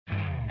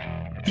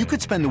You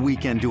could spend the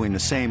weekend doing the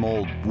same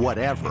old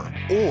whatever,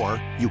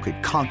 or you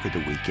could conquer the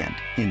weekend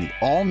in the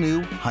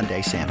all-new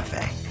Hyundai Santa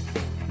Fe.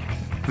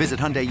 Visit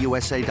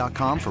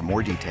HyundaiUSA.com for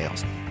more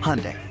details.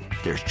 Hyundai,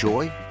 there's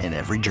joy in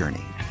every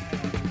journey.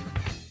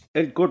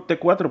 El Corte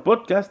 4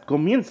 Podcast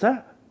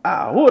comienza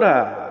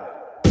ahora.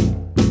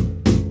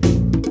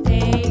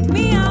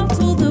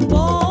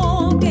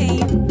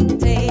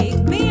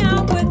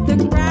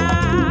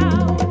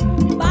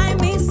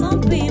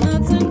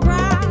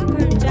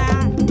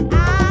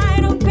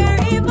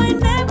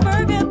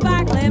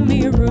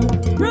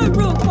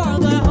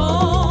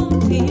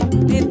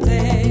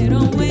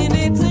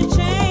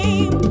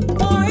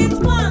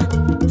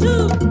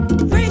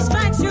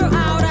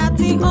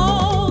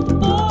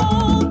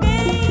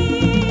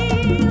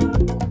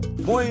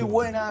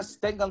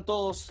 Tengan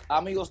todos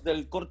amigos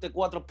del Corte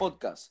 4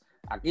 Podcast.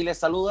 Aquí les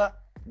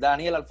saluda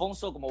Daniel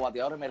Alfonso como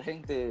bateador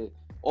emergente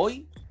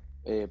hoy,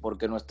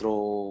 porque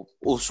nuestro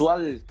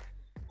usual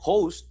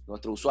host,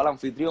 nuestro usual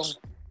anfitrión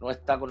no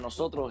está con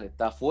nosotros,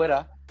 está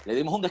afuera. Le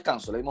dimos un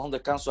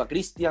descanso a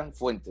Cristian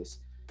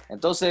Fuentes.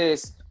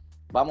 Entonces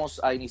vamos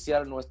a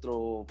iniciar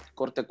nuestro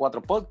Corte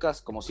 4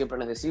 Podcast. Como siempre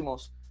les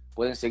decimos,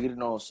 pueden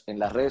seguirnos en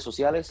las redes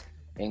sociales,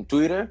 en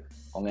Twitter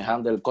con el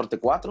handle Corte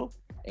 4,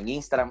 en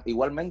Instagram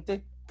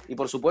igualmente, y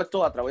por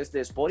supuesto a través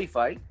de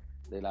Spotify,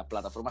 de las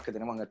plataformas que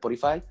tenemos en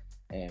Spotify,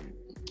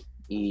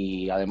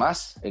 y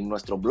además en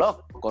nuestro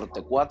blog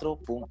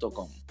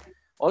corte4.com.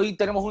 Hoy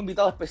tenemos un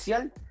invitado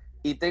especial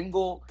y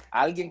tengo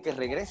a alguien que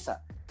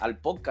regresa al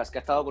podcast, que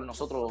ha estado con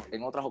nosotros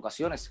en otras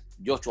ocasiones,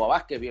 Yochoa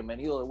Vázquez.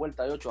 Bienvenido de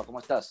vuelta, Yochoa, ¿cómo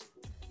estás?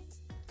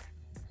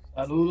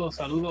 Saludos,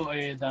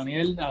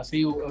 Daniel,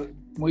 así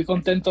muy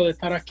contento de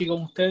estar aquí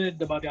con ustedes,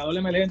 de bateador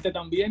emergente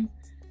también.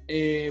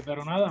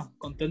 Pero nada,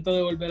 contento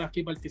de volver aquí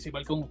a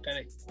participar con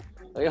ustedes.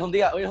 Hoy es un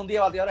día de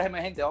bateadores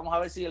emergentes. Vamos a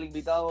ver si el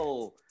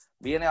invitado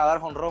viene a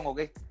dar jonrón o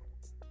qué.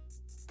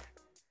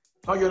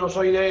 No, yo no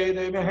soy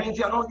de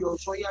emergencia, no. Yo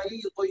soy ahí,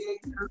 estoy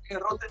en el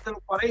roster de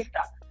los 40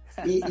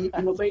 y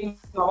no estoy en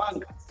la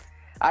banca.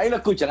 Ahí lo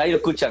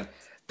escuchan.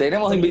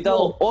 Tenemos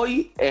invitado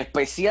hoy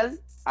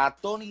especial a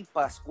Tony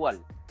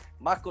Pascual,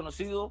 más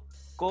conocido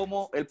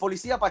como el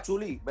Policía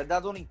Pachulí,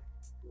 ¿verdad, Tony?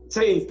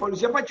 Sí,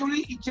 Policía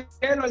Pachulí y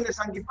Chelo, el de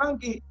Sanky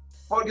Panky,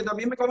 porque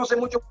también me conoce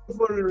mucho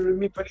por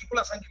mi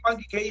película Sanky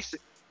Panky que hice.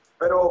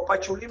 Pero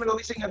Pachulí me lo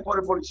dicen por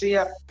el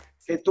policía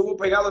que estuvo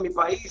pegado en mi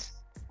país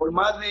por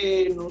más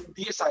de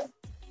 10 años.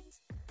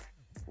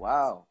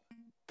 Wow.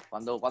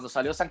 Cuando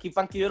salió Sanky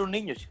Panky yo era un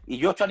niño y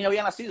Yochoa ni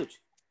había nacido.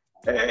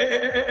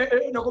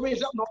 No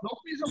comienza a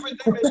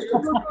meterme.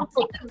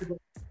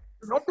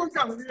 No estoy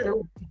tan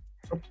viejo.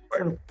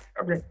 Bueno,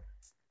 también.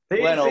 Sí.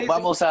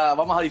 Vamos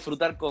a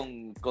disfrutar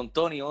con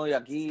Tony hoy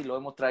aquí. Lo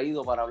hemos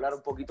traído para hablar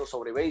un poquito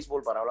sobre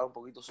béisbol, para hablar un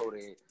poquito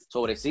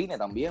sobre cine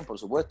también, por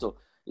supuesto,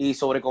 y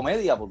sobre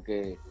comedia,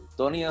 porque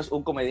Tony es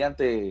un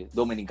comediante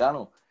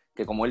dominicano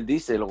que, como él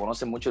dice, lo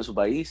conoce mucho de su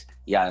país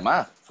y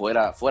además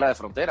fuera de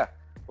frontera,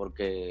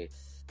 porque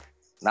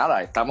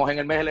nada, estamos en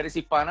el mes de la herencia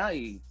hispana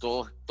y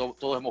todos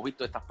hemos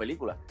visto estas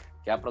películas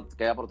que ha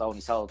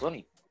protagonizado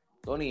Tony.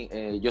 Tony,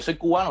 yo soy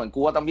cubano, en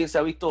Cuba también se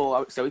ha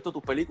visto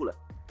tus películas.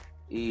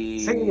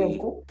 Sí, en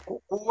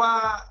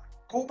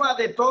Cuba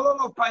de todos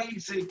los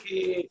países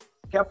que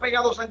ha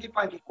pegado Sanky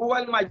Panky, Cuba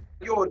es el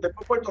mayor,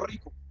 después Puerto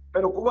Rico,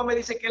 pero Cuba me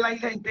dice que es la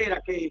isla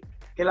entera que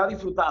la ha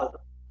disfrutado.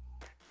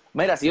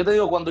 Mira, si yo te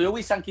digo, cuando yo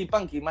vi Sanky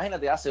Panky,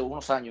 imagínate hace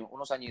unos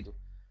añitos,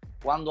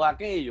 cuando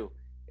aquello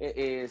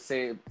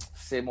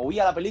se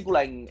movía la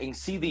película en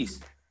CDs,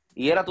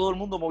 y era todo el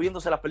mundo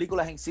moviéndose las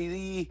películas en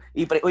CD,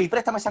 y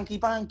préstame Sanky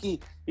Panky,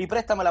 y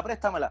préstamela,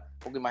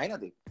 porque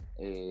imagínate,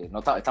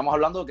 estamos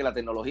hablando de que la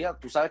tecnología,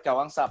 tú sabes que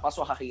avanza a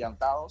pasos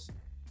agigantados,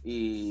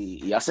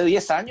 y hace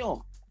 10 años,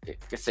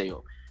 qué sé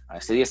yo,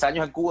 hace 10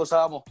 años en Cuba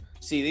usábamos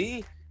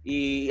CD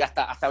y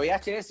hasta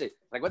VHS.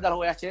 ¿Recuerdas los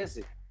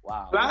VHS?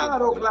 Wow.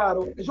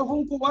 Claro. Eso fue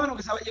un cubano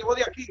que se la llevó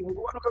de aquí, un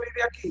cubano que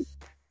vive aquí,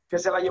 que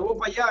se la llevó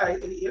para allá,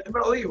 y él me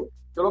lo dijo,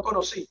 yo lo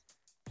conocí.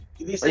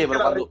 Y dice, oye,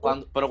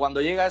 pero cuando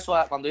llega eso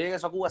a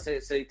Cuba se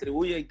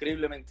distribuye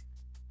increíblemente.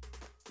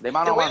 De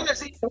mano a mano.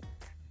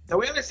 Te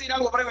voy a decir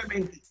algo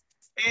brevemente.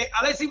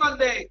 Alexis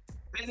Valdés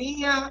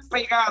tenía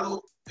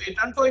pegado,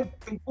 tanto en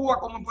Cuba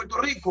como en Puerto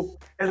Rico,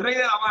 el Rey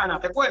de La Habana,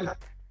 ¿te acuerdas?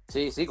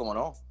 Sí, cómo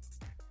no.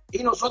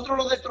 Y nosotros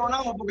lo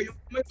destronamos porque yo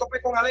me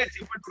topé con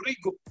Alexis en Puerto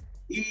Rico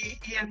y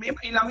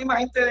la misma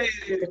gente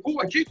de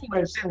Cuba, chicos, me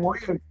decían,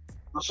 oye,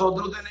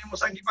 nosotros tenemos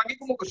Sanky Panky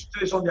como que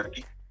ustedes son de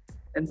aquí.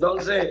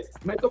 Entonces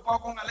me he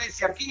topado con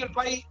Alexis aquí en el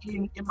país y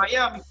en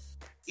Miami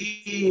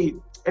y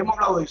hemos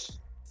hablado de eso.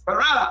 Pero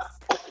nada,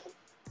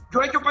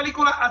 yo he hecho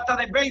películas hasta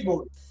de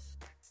béisbol.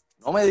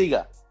 No me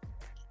digas.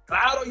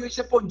 Claro, yo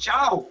hice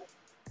Ponchao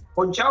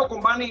con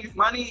Manny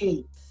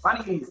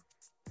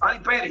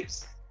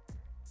Pérez.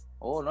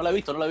 Oh, no la he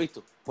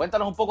visto.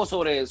 Cuéntanos un poco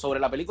sobre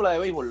la película de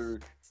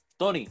béisbol,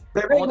 Tony.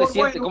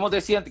 ¿Cómo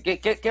te sientes?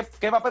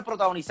 ¿Qué papel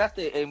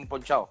protagonizaste en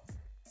Ponchao?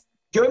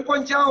 Yo en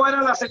Ponchao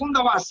era la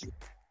segunda base.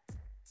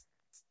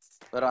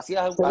 ¿Pero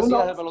hacías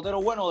de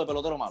pelotero bueno o de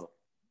pelotero malo?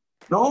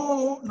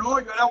 No, yo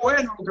era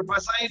bueno. Lo que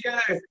pasa es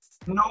que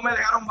no me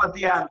dejaron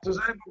batear. ¿Tú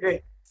sabes por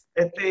qué?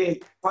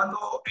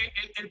 Cuando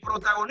el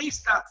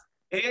protagonista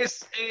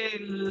es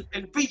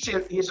el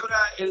pitcher, y eso era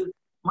el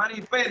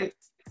Manny Pérez,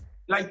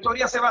 la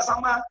historia se basa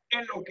más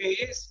en lo que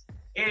es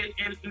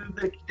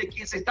de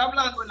quien se está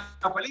hablando en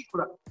la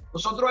película.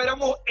 Nosotros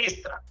éramos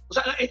extra, o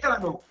sea, extra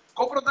no,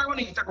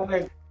 coprotagonista con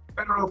él,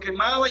 pero lo que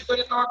más la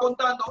historia estaba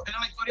contando era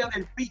la historia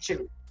del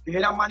pitcher, que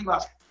era Manny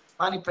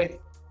Pérez.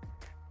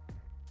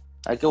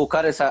 Hay que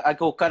buscar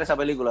esa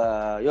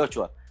película,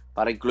 Joshua,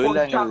 para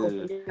incluirla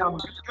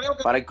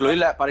para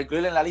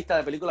incluirla en la lista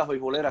de películas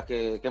beisboleras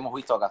que hemos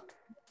visto acá.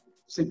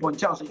 Sí,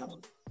 Ponchado se llama.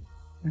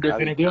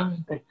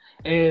 Definitivamente.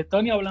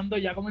 Tony, hablando,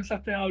 ya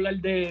comenzaste a hablar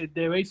de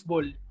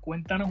béisbol.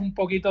 Cuéntanos un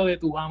poquito de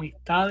tus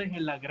amistades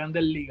en las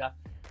Grandes Ligas,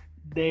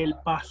 del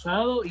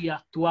pasado y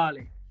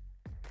actuales.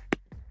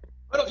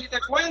 Bueno, si te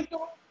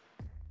cuento,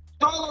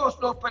 todos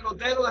los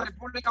peloteros de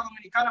República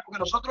Dominicana, porque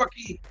nosotros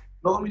aquí,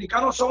 los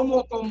dominicanos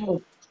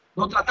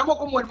nos tratamos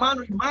como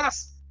hermanos y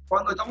más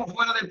cuando estamos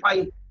fuera del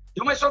país.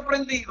 Yo me he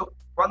sorprendido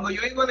cuando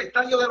yo he ido al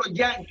estadio de los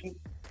Yankees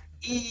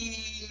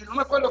y no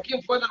me acuerdo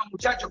quién fue de los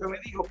muchachos que me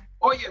dijo,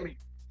 óyeme,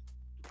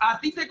 a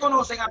ti te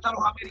conocen hasta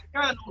los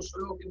americanos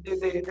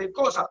de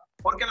cosas,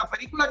 porque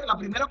la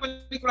primera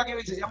película que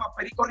vi se llama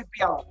Perico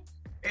Ripiado,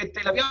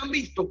 la habían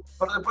visto,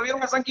 pero después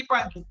vieron a Sanky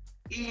Panky,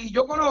 y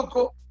yo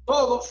conozco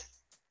todos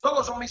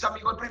son mis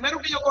amigos. El primero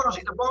que yo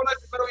conocí, te puedo hablar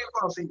del primero que yo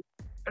conocí.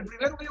 El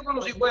primero que yo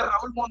conocí fue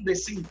Raúl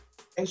Mondesí,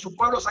 en su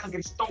pueblo San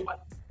Cristóbal.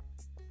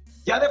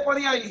 Ya después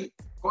de ahí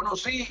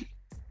conocí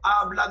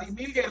a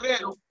Vladimir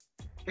Guerrero,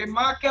 que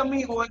más que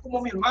amigo es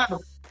como mi hermano.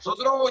 Yo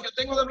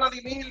tengo de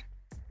Vladimir,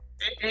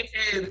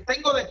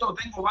 tengo de todo,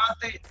 tengo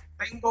bate,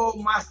 tengo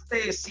más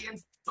de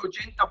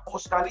 180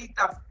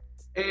 postalitas,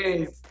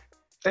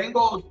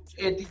 tengo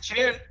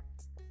t-shirt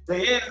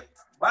de él,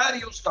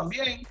 varios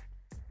también,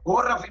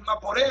 gorra firmada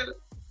por él,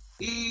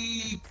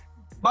 y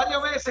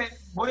varias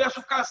veces voy a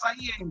su casa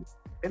ahí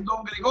en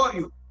Don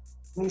Gregorio,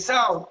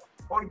 Nizao,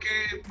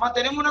 porque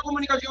mantenemos una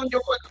comunicación. Yo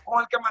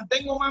con el que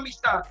mantengo una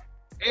amistad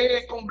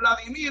con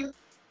Vladimir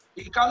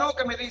y Cano,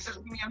 que me dice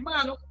mi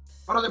hermano,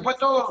 pero después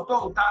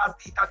todos,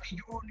 Tati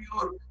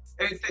Junior,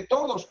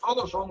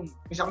 todos son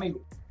mis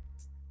amigos.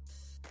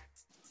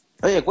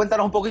 Oye,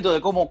 cuéntanos un poquito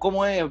de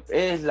cómo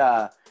es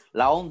la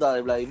onda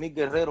de Vladimir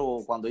Guerrero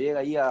cuando llega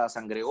allí a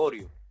San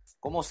Gregorio.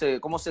 ¿Cómo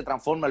se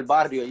transforma el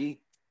barrio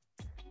allí?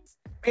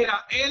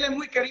 Mira, él es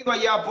muy querido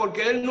allá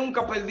porque él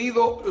nunca ha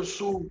perdido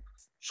su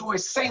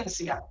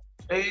esencia.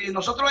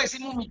 Nosotros le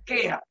decimos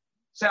Miquea.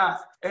 O sea,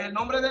 el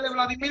nombre de él es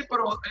Vladimir,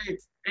 pero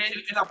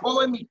el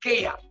apodo es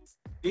Miquea.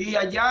 Y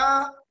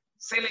allá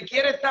se le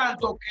quiere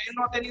tanto que él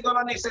no ha tenido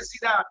la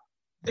necesidad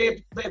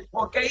de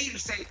por qué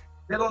irse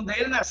de donde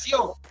él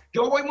nació.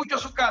 Yo voy mucho a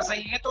su casa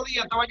y en estos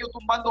días estaba yo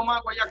tumbando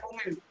mango allá con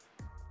él.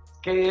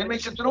 Que él me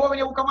dice, ¿tú no vas a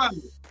venir a buscar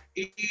mango?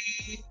 Y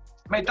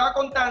me estaba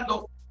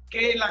contando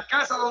que en la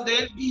casa donde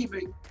él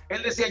vive,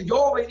 él decía,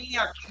 yo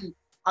venía aquí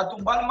a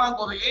tumbar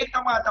mango de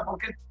esta mata,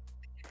 porque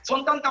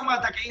son tantas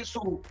matas que hay en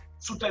su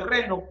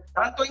terreno,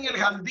 tanto en el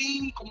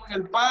jardín como en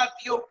el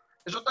patio,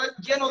 eso está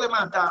lleno de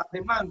mata,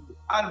 de mango,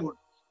 árbol.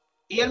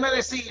 Y él me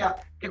decía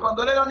que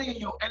cuando él era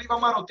niño, él iba a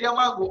manotear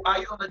mango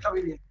ahí donde está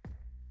viviendo.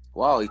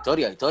 Wow,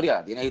 historia.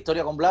 ¿Tienes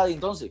historia con Vladi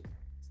entonces?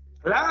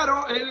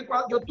 Claro,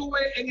 yo estuve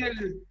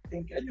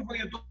 ¿en qué año fue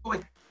que yo estuve?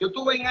 Yo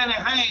estuve en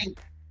Anaheim.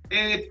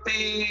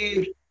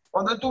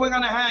 Cuando él estuve en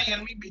Anaheim,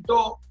 él me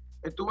invitó.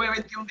 Estuve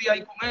 21 días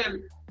ahí con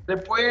él.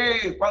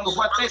 Después, cuando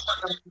fue a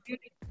Texas,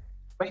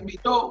 me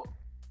invitó.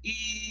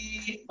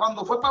 Y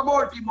cuando fue para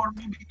Baltimore,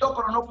 me invitó,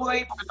 pero no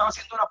pude ir porque estaba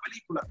haciendo una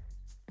película.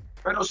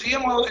 Pero sí,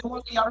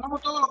 y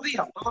hablamos todos los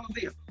días.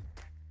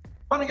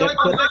 Bueno, yo le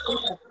conté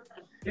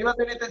que iba a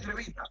tener esta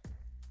entrevista.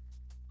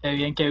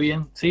 Qué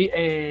bien. Sí,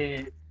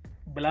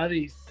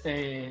 Vladis,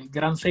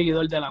 gran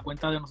seguidor de la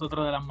cuenta de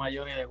nosotros de las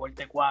mayores, de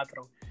Corte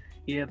 4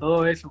 y de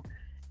todo eso.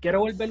 Quiero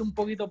volver un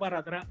poquito para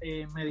atrás.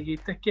 Me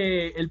dijiste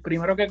que el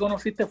primero que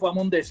conociste fue a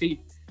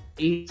Mondesí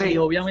y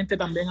obviamente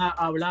también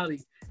a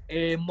Vladis.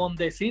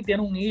 Mondesí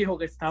tiene un hijo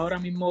que está ahora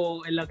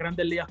mismo en las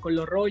Grandes Ligas con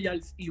los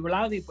Royals y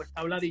Vladis, pues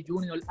está Vladis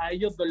Junior. ¿A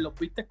ellos dos los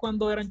viste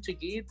cuando eran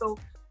chiquitos,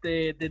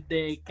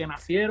 desde que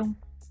nacieron?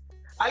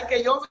 Al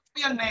que yo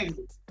vi al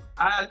negro,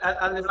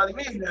 al de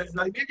Vladimir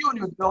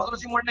Junior, nosotros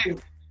decimos el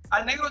negro.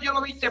 Al negro yo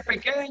lo vi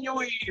pequeño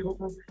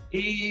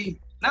y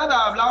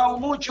nada, hablábamos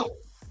mucho.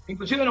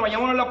 Inclusive nos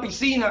bañamos en la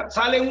piscina.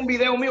 Sale un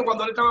video mío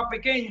cuando él estaba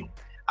pequeño.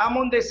 A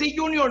Mondesí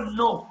Junior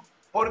no,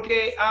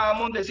 porque a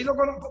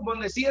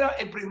Mondesí era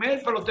el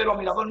primer pelotero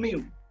admirador mío.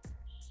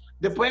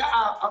 Después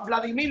a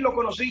Vladimir lo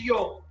conocí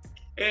yo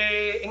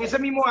en ese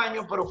mismo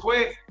año, pero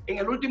fue en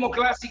el último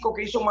clásico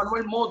que hizo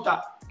Manuel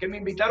Mota, que me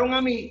invitaron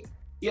a mí.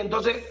 Y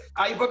entonces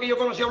ahí fue que yo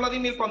conocí a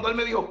Vladimir cuando él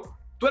me dijo,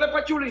 ¿tú eres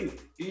Pachulí?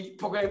 Y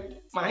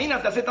porque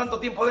imagínate, hace tanto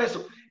tiempo de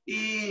eso.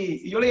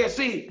 Y yo le dije,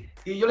 sí.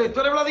 Y yo le dije, ¿tú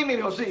eres Vladimir? Y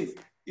dijo, sí.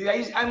 Y de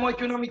ahí hemos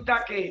hecho una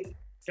amistad que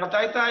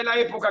hasta esta es la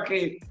época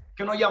que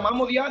nos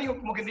llamamos diario,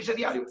 como quien dice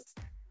diario.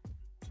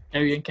 Qué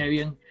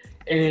bien.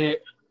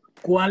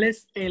 ¿Cuál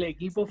es el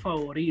equipo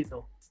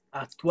favorito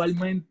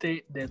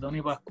actualmente de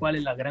Tony Pascual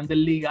en las Grandes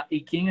Ligas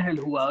y quién es el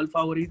jugador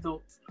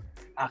favorito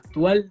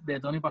actual de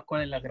Tony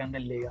Pascual en las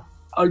Grandes Ligas?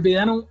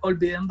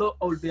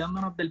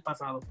 Olvidándonos del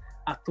pasado,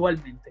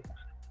 actualmente.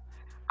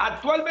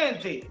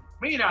 Actualmente,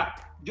 mira,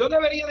 yo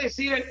debería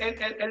decir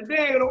el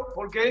negro,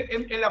 porque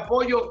el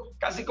apoyo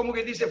casi como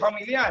que dice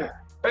familiar,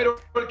 pero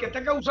el que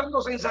está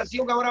causando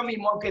sensación ahora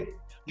mismo, aunque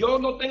yo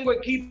no tengo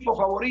equipo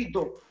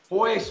favorito,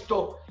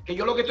 puesto que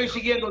yo lo que estoy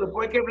siguiendo,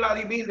 después que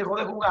Vladimir dejó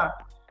de jugar,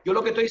 yo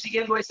lo que estoy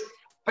siguiendo es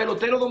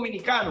pelotero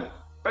dominicano.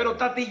 Pero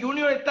Tati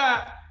Junior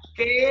está,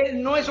 que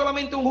él no es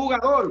solamente un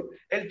jugador,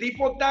 el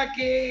tipo está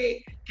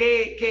que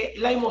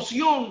la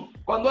emoción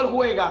cuando él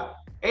juega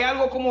es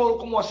algo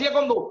como hacía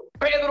cuando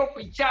Pedro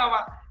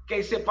pichaba,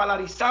 que se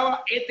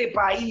polarizaba este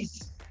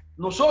país.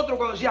 Nosotros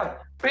cuando decían,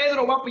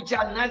 Pedro va a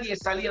pichar, nadie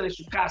salía de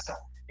su casa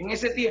en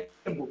ese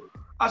tiempo.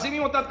 Así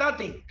mismo está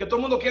Tati, que todo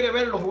el mundo quiere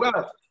verlo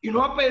jugar y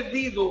no ha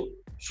perdido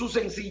su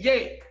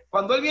sencillez.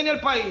 Cuando él viene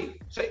al país,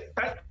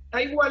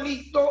 está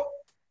igualito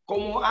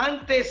como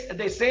antes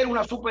de ser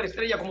una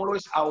superestrella como lo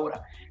es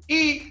ahora.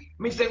 Y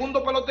mi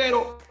segundo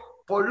pelotero,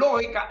 por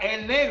lógica, es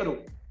el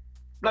negro,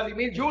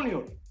 Vladimir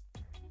Jr.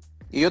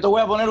 Y yo te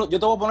voy a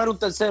poner un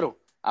tercero,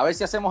 a ver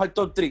si hacemos el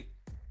top 3.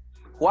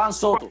 Juan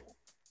Soto.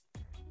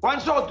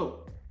 Juan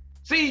Soto.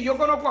 Sí, yo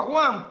conozco a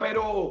Juan,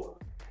 pero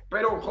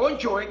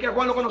Joncho, es que a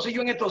Juan lo conocí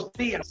yo en estos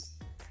días.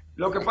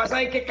 Lo que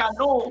pasa es que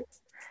Cano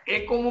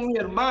es como mi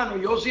hermano.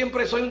 Yo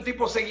siempre soy un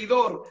tipo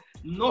seguidor,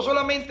 no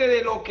solamente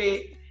de lo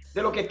que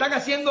están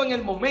haciendo en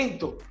el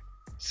momento,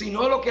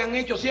 sino de lo que han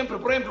hecho siempre.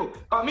 Por ejemplo,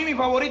 para mí mi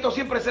favorito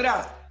siempre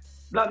será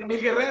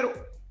Vladimir Guerrero.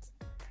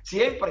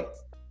 Siempre.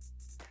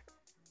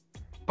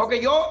 Porque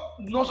yo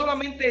no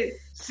solamente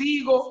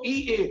sigo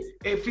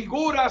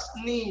figuras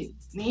ni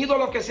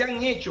ídolos que se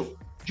han hecho.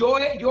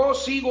 Yo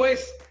sigo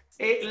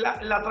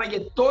la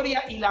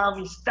trayectoria y la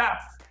amistad.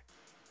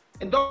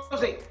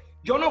 Entonces,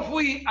 yo no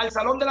fui al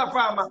Salón de la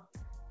Fama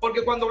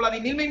porque cuando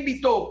Vladimir me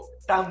invitó,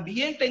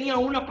 también tenía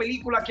una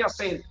película que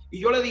hacer. Y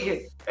yo le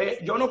dije,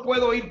 yo no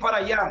puedo ir para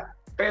allá,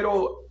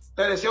 pero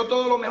te deseo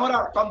todo lo mejor.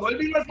 Cuando él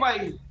vino al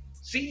país,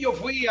 sí, yo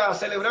fui a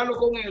celebrarlo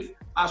con él,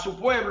 a su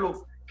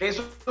pueblo, que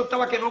eso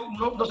estaba que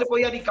no se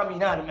podía ni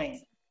caminar, man,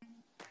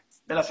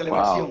 de la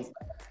celebración.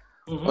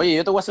 Wow. Oye,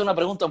 yo te voy a hacer una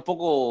pregunta un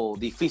poco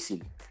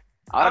difícil.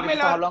 Ahora que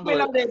estás hablando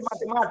de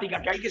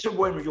matemática, que ahí que soy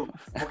bueno yo.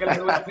 Porque la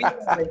geografía...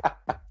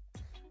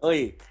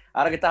 Oye,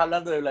 ahora que estás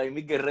hablando de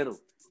Vladimir Guerrero,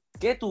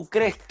 ¿qué tú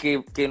crees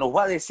que nos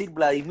va a decir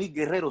Vladimir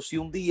Guerrero si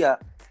un día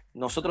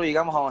nosotros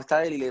llegamos a donde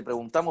está él y le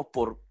preguntamos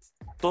por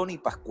Tony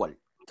Pascual?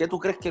 ¿Qué tú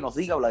crees que nos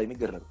diga Vladimir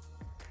Guerrero?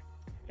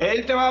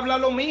 Él te va a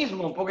hablar lo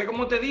mismo, porque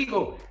como te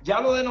digo,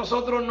 ya lo de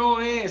nosotros no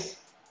es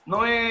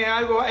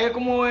algo, es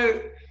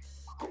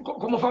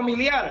como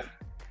familiar.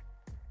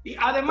 Y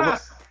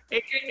además,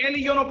 es que él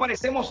y yo nos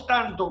parecemos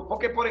tanto,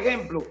 porque por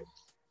ejemplo,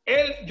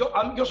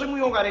 yo soy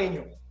muy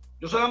hogareño.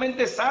 Yo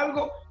solamente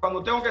salgo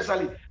cuando tengo que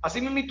salir.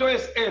 Así mismo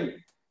es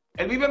él.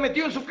 Él vive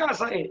metido en su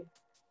casa, él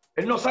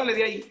no sale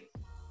de ahí.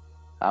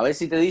 A ver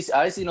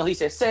si nos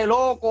dice, ese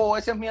loco,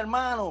 ese es mi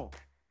hermano.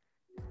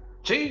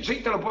 Sí,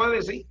 te lo puedo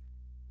decir.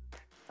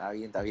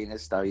 Está bien,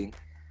 eso está bien.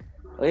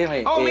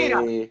 Óyeme,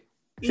 mira,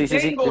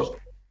 sí.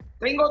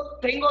 Tengo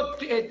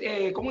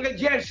 ¿cómo es el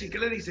jersey? ¿Qué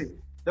le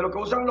dicen? De lo que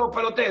usan los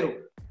peloteros.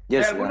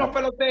 De algunos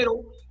peloteros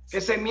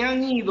que se me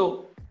han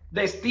ido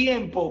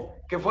destiempo,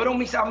 que fueron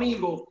mis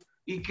amigos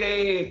y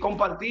que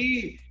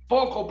compartí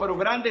poco, pero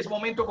grandes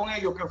momentos con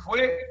ellos, que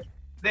fue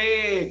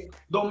de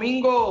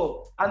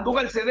Domingo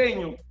Andújar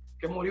Cedeño,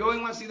 que murió en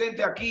un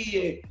accidente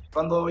aquí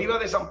cuando iba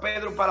de San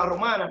Pedro para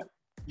Romana.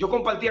 Yo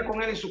compartía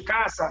con él en su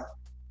casa,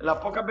 las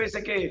pocas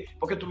veces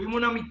porque tuvimos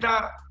una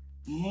amistad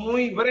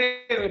muy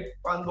breve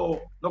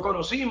cuando nos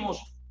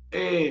conocimos.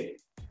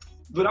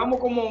 Duramos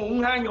como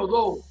un año o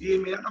dos y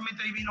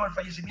inmediatamente vino el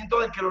fallecimiento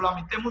del que lo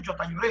lamenté mucho,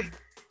 hasta lloré.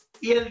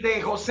 Y el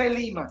de José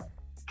Lima,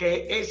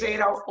 que ese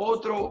era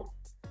otro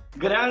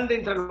grande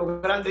entre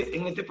los grandes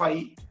en este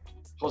país,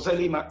 José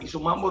Lima y su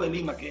Mambo de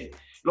Lima, que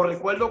lo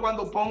recuerdo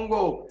cuando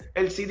pongo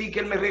el CD que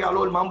él me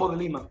regaló, el Mambo de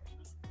Lima.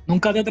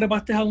 ¿Nunca te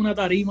trepaste a una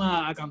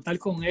tarima a cantar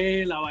con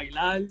él, a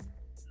bailar?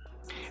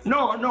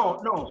 No,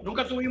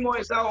 nunca tuvimos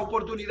esa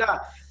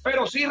oportunidad,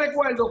 pero sí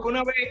recuerdo que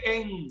una vez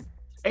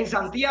en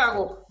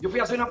Santiago yo fui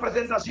a hacer una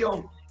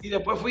presentación y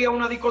después fui a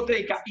una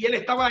discoteca y él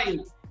estaba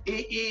ahí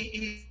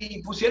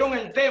y pusieron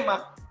el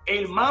tema,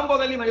 el Mambo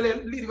de Lima. Y le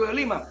digo, de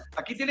Lima,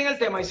 aquí tienen el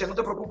tema. Y dice, no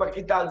te preocupes,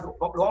 aquí está, lo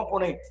vamos a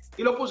poner.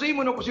 Y lo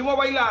pusimos y nos pusimos a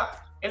bailar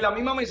en la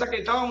misma mesa que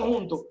estábamos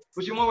juntos,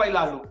 pusimos a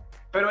bailarlo.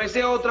 Pero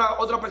esa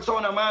otra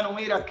persona, mano,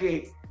 mira,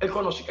 que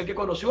el que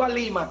conoció a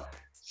Lima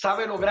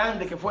sabe lo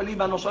grande que fue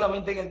Lima, no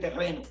solamente en el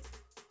terreno.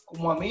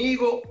 Como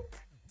amigo,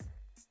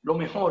 lo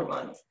mejor,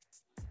 mano.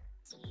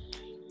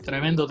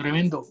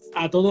 Tremendo.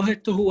 A todos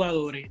estos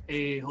jugadores,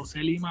 José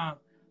Lima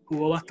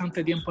jugó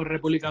bastante tiempo en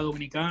República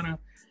Dominicana.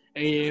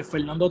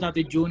 Fernando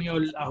Tatis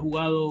Jr. ha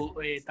jugado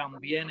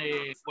también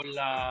con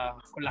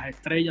las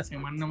Estrellas, si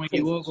mal no me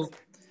equivoco.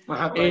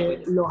 Ajá,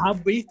 ¿Los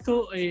has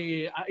visto?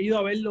 ¿Has ido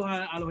a verlos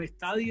a los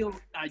estadios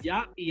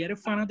allá y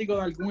eres fanático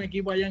de algún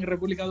equipo allá en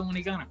República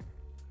Dominicana?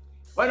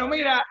 Bueno,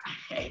 mira,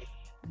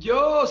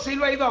 yo sí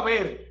lo he ido a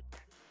ver.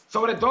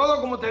 Sobre todo,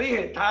 como te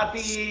dije,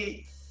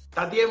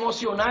 Tati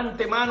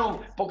emocionante,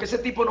 mano, porque ese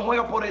tipo no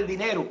juega por el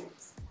dinero.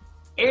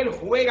 Él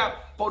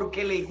juega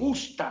porque le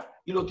gusta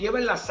y lo lleva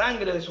en la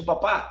sangre de su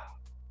papá.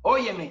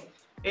 Óyeme,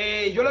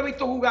 yo lo he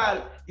visto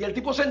jugar y el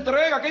tipo se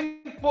entrega.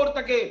 ¿Qué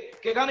importa que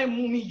gane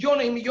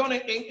millones y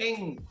millones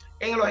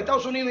en los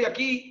Estados Unidos y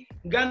aquí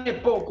gane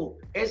poco?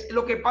 Es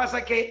lo que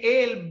pasa,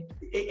 que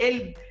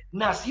él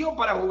nació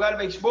para jugar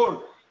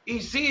béisbol. Y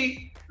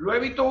sí, lo he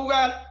visto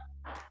jugar.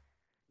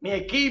 Mi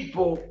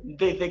equipo,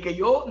 desde que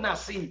yo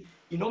nací,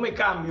 y no me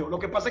cambio. Lo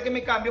que pasa es que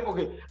me cambio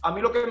porque a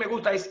mí lo que me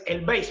gusta es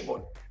el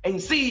béisbol.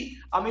 En sí,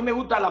 a mí me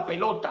gusta la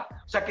pelota.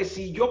 O sea que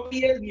si yo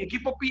pierdo, mi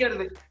equipo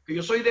pierde, que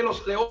yo soy de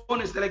los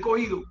Leones del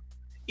Escogido,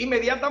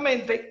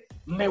 inmediatamente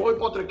me voy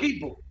para otro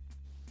equipo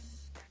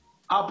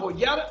a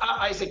apoyar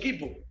a ese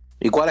equipo.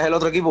 ¿Y cuál es el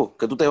otro equipo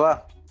que tú te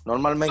vas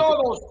normalmente?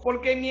 Todos,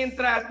 porque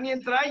mientras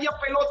haya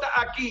pelota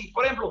aquí,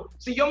 por ejemplo,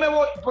 si yo me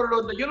voy, por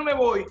donde yo no me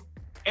voy,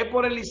 es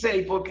por el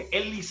Licey, porque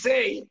el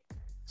Licey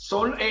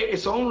son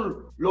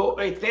los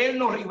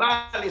eternos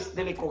rivales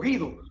del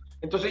Escogido.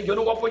 Entonces yo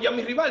no voy a apoyar a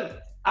mi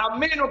rival, a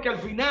menos que al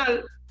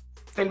final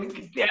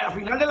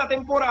de la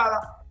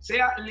temporada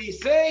sea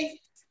Licey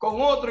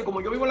con otro, y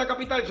como yo vivo en la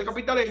capital, soy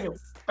capitaleño,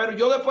 pero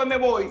yo después me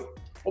voy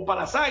o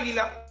para las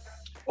Águilas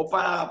o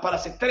para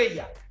las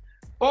Estrellas,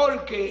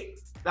 porque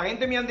la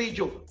gente me han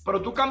dicho,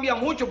 pero tú cambias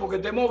mucho porque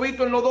te hemos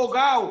visto en los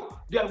dogados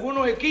de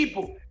algunos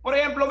equipos. Por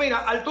ejemplo, mira,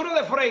 Arturo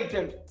de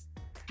Freites,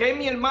 que es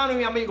mi hermano y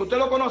mi amigo.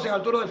 ¿Ustedes lo conocen,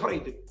 Arturo de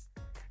Freites?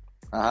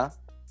 Ajá,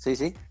 sí,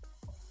 sí.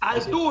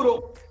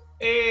 Arturo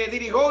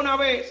dirigió una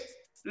vez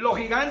los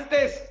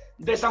Gigantes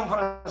de San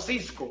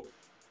Francisco.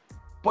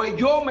 Pues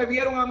yo me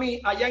vieron a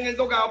mí allá en el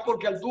dogado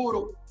porque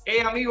Arturo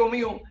es amigo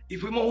mío y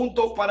fuimos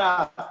juntos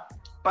para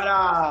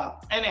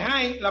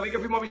Anaheim, la vez que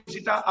fuimos a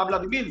visitar a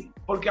Vladimir,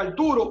 porque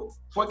Arturo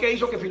fue que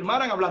hizo que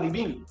firmaran a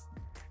Vladimir.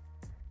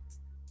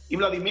 Y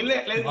Vladimir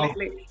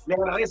le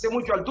agradece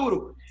mucho a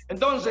Arturo.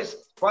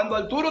 Entonces, cuando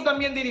Arturo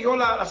también dirigió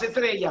las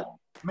Estrellas,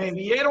 me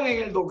vieron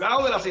en el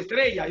dogado de las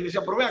Estrellas y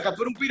decía, pero vea, acá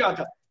tú eres un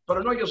pirata.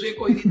 Pero no, yo soy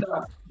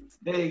escogidista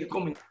desde que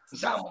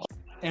comenzamos.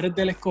 Eres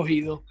del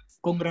Escogido.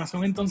 Con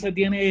razón, entonces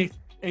tienes...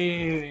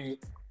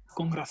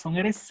 con razón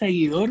eres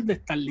seguidor de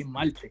Starling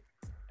Marte.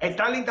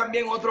 Starling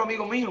también, otro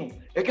amigo mío.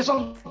 Es que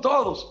son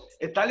todos.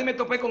 Starling me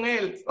topé con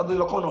él cuando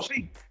lo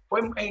conocí.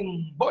 Fue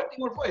en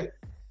Baltimore, fue.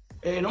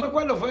 No me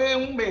acuerdo, fue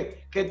un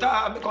que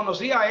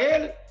conocí a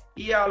él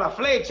y a la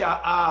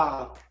Flecha,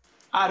 a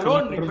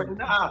Rodney,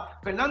 a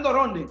Fernando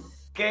Rodney,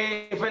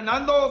 que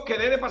Fernando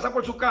quedé de pasar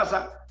por su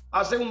casa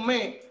hace un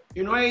mes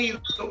y no he ido,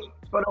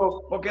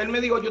 pero porque él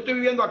me dijo, yo estoy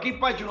viviendo aquí,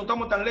 Pacho, no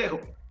estamos tan lejos.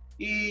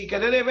 Y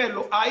quedé de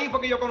verlo. Ahí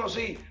fue que yo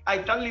conocí a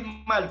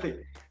Starling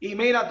Marte. Y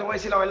mira, te voy a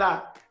decir la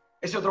verdad,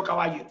 ese otro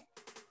caballo.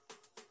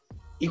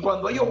 Y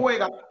cuando ellos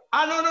juegan,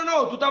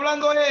 no, tú estás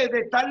hablando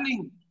de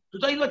Starling, tú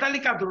estás diciendo de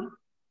Starling Castro, ¿no?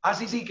 Ah,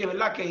 sí, que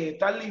verdad que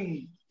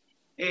Starling,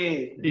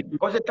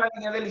 José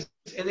Starling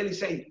es del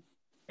Licey.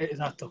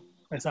 Exacto.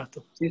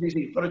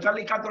 Sí, pero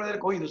Starling Castro es del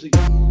Escogido, sí.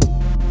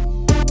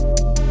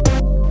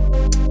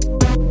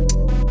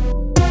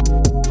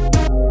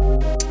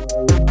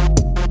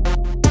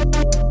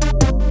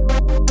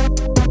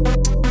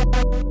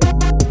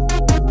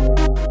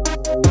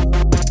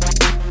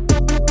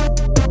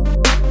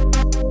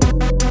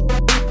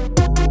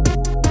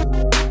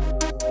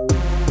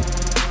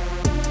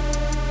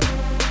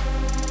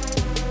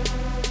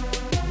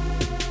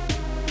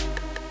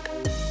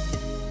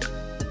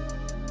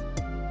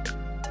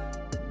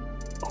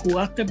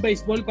 ¿Jugaste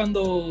béisbol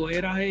cuando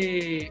eras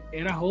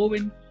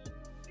joven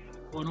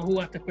o no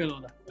jugaste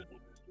pelota?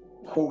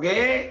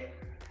 Jugué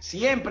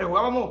siempre,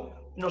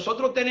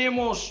 nosotros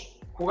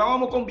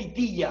jugábamos con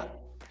vitilla.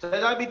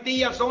 Las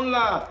vitillas son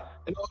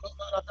la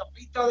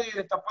tapita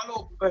de tapar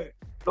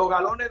los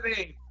galones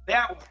de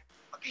agua.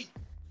 Aquí.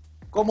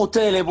 ¿Cómo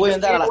ustedes le pueden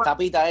dar a las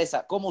tapitas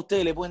esas? ¿Cómo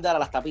ustedes le pueden dar a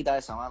las tapitas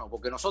esa, mano?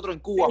 Porque nosotros en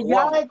Cuba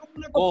jugamos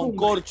con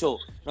corcho.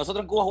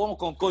 Nosotros en Cuba jugamos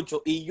con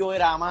corcho y yo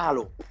era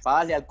malo para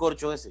darle al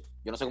corcho ese.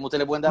 Yo no sé cómo ustedes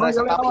le pueden dar a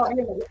esa tapita.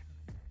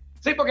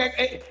 Sí,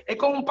 porque es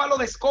con un palo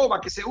de escoba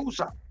que se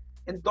usa.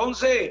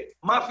 Entonces,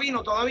 más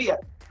fino todavía.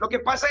 Lo que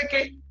pasa es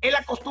que es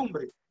la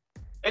costumbre.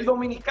 El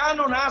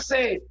dominicano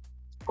nace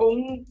con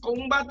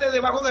un bate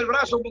debajo del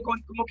brazo,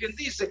 como quien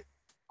dice,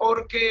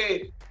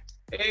 porque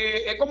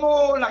es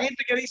como la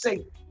gente que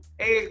dice,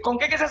 ¿con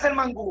qué se hace el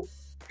mangú?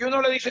 Y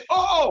uno le dice,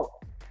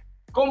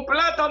 con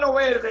plátano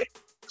verde,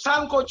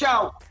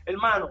 sancochado,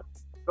 hermano.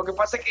 Lo que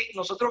pasa es que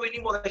nosotros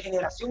venimos de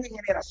generación en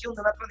generación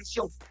de una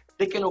tradición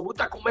de que nos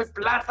gusta comer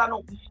plátano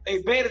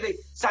verde,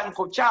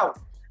 sancochado.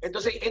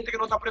 Entonces hay gente que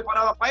no está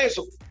preparada para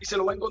eso y se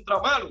lo va a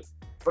encontrar malo.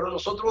 Pero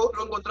nosotros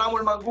lo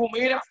encontramos el mangú,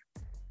 mira,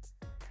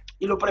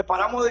 y lo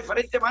preparamos de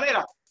diferente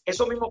manera.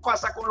 Eso mismo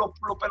pasa con los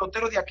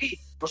peloteros de aquí.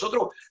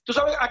 Nosotros, ¿tú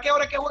sabes a qué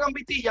hora es que juegan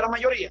vitilla la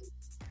mayoría?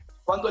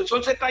 Cuando el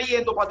sol se está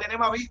yendo para tener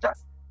más vista.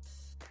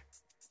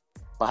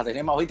 Para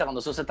tener más vista cuando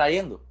el sol se está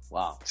yendo.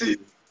 Wow. Sí.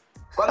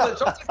 Cuando el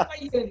sol se está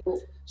yendo,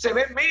 se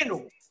ve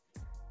menos.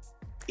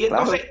 Y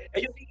entonces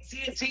ellos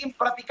siguen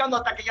practicando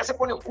hasta que ya se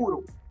pone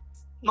oscuro.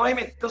 No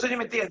sé si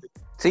me entiende.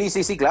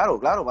 Sí, claro,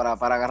 para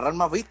agarrar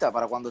más vista,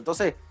 para cuando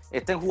entonces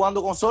estén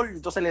jugando con sol,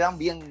 entonces le dan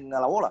bien a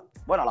la bola.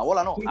 Bueno, a la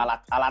bola no, Sí.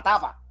 a la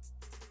tapa.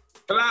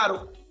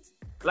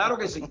 Claro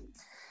que sí.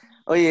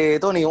 Oye,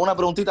 Tony, una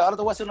preguntita. Ahora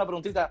te voy a hacer una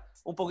preguntita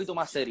un poquito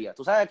más seria.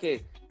 Tú sabes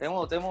que te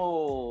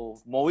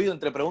hemos movido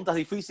entre preguntas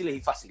difíciles y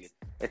fáciles.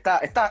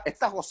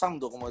 Estás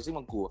gozando, como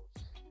decimos en Cuba.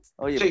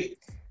 Oye, Sí.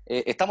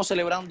 estamos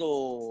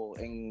celebrando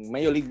en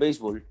Major League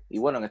Baseball y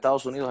bueno, en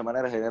Estados Unidos de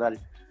manera general,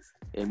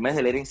 el mes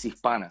de la herencia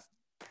hispana.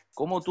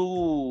 ¿Cómo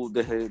tú,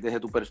 desde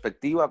tu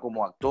perspectiva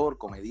como actor,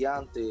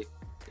 comediante,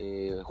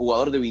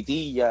 jugador de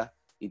vitilla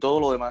y todo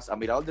lo demás,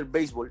 admirador del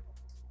béisbol,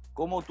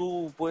 cómo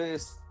tú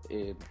puedes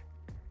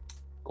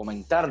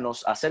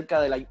comentarnos acerca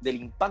del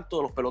impacto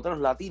de los peloteros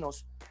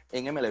latinos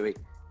en MLB?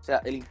 O sea,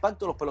 el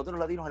impacto de los peloteros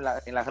latinos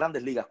en las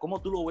grandes ligas.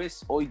 ¿Cómo tú lo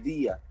ves hoy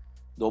día,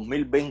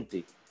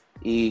 2020?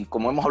 Y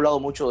como hemos hablado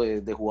mucho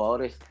de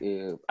jugadores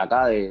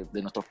acá de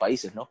nuestros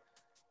países, ¿no?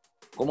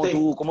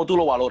 ¿Cómo tú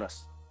lo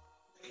valoras?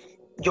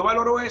 Yo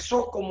valoro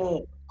eso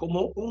como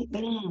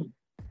un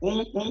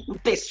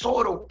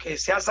tesoro que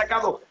se ha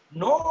sacado,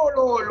 no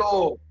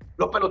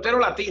los peloteros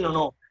latinos,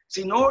 no,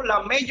 sino la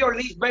Major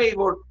League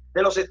Baseball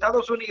de los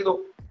Estados Unidos,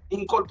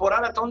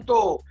 incorporar a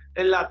tantos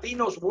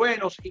latinos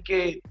buenos y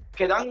que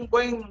dan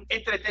buen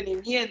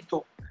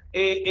entretenimiento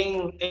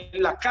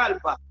en la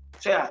carpa.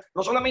 O sea,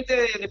 no solamente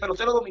de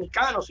peloteros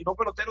dominicanos, sino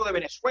peloteros de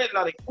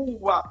Venezuela, de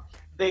Cuba,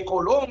 de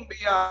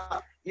Colombia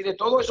y de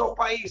todos esos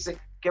países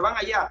que van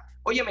allá.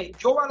 Óyeme,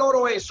 yo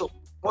valoro eso,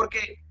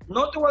 porque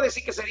no te voy a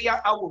decir que sería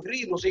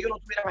aburrido si ellos no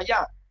estuvieran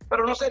allá,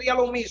 pero no sería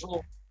lo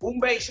mismo un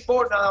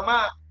béisbol nada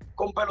más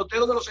con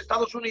peloteros de los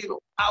Estados Unidos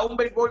a un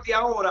béisbol de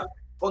ahora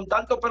con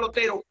tantos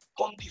peloteros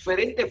con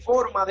diferentes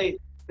formas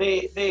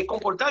de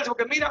comportarse,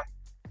 porque mira,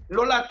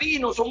 los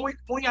latinos son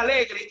muy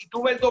alegres y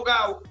tú ves el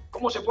dogao,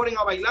 cómo se ponen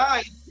a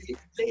bailar y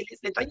le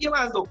están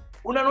llevando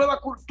una nueva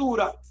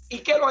cultura. ¿Y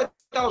qué es los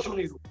Estados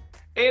Unidos?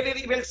 Es de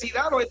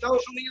diversidad. Los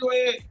Estados Unidos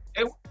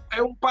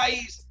es un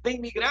país de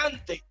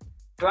inmigrantes.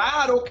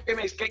 Claro que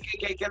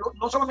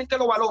no solamente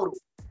lo valoro,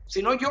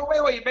 sino yo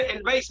veo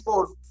el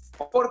béisbol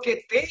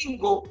porque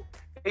tengo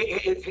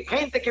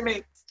gente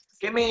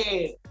que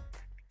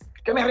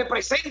me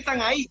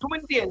representan ahí, ¿tú me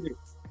entiendes?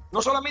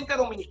 No solamente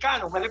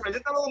dominicanos, me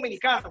representan los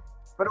dominicanos,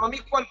 pero a mí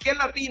cualquier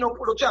latino,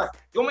 o sea,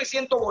 yo me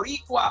siento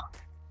boricua,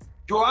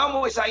 yo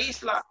amo esa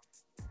isla,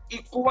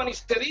 y Cuba ni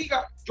se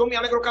diga, yo me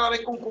alegro cada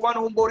vez que un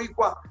cubano o un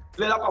boricua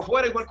le da para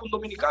afuera igual que un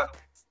dominicano.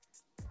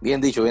 Bien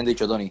dicho,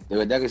 Tony. De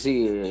verdad que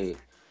sí.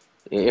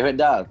 Es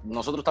verdad.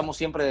 Nosotros estamos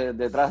siempre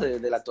detrás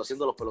de la actuación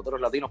de los peloteros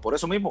latinos, por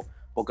eso mismo,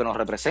 porque nos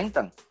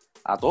representan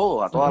a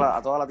todos,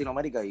 a toda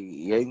Latinoamérica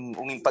y hay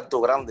un impacto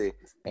grande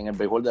en el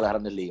béisbol de las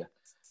grandes ligas.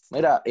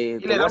 Mira, te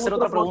voy a hacer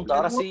otra pregunta.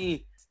 Ahora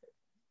sí.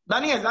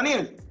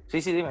 Daniel.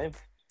 Sí, dime.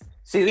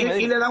 Sí, dime.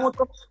 Y le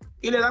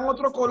dan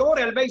otro color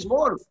al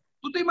béisbol.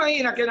 ¿Tú te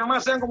imaginas que nada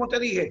más sean, como te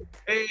dije,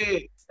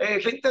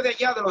 gente de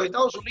allá, de los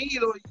Estados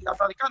Unidos y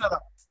hasta de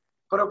Canadá,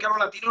 pero que a los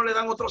latinos le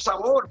dan otro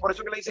sabor? Por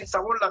eso que le dicen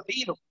sabor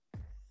latino.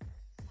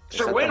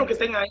 Eso es bueno que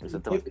estén ahí.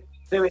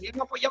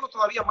 Deberían apoyarlo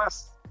todavía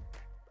más.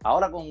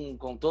 Ahora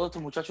con todos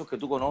estos muchachos que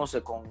tú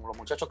conoces, con los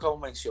muchachos que hemos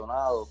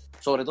mencionado,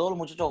 sobre todo los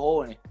muchachos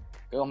jóvenes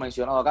que hemos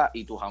mencionado acá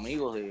y tus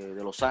amigos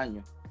de los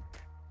años,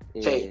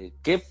 Sí.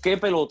 ¿qué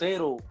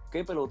pelotero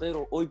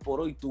hoy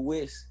por hoy tú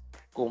ves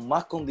con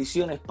más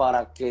condiciones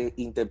para que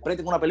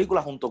interpreten una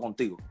película junto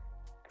contigo?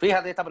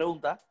 Fíjate esta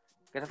pregunta,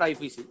 que esta está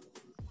difícil.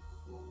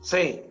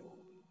 Sí.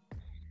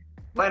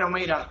 Bueno,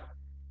 mira,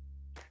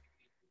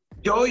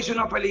 yo hice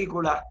una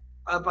película,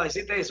 para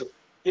decirte eso,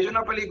 hice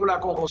una película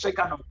con José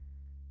Cano,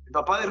 el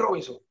papá de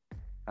Robinson.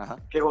 Ajá.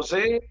 Que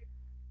José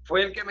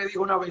fue el que me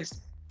dijo una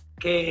vez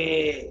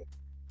que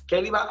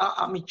él iba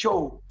a mi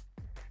show,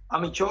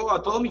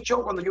 a todo mi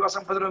show cuando yo iba a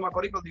San Pedro de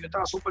Macorís, cuando yo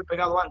estaba súper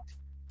pegado antes.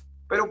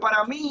 Pero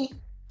para mí,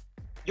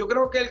 yo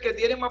creo que el que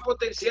tiene más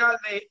potencial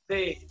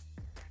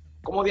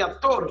como de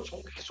actor,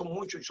 son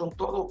muchos y son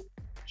todos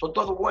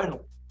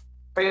buenos.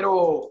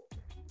 Pero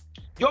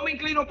yo me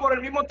inclino por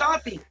el mismo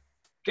Tati,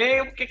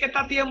 que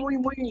Tati es muy,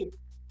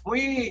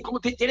 como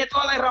tiene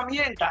toda la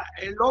herramienta.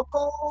 El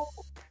loco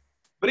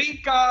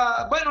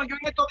brinca. Bueno, yo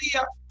en estos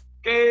días,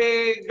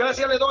 que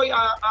gracias le doy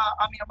a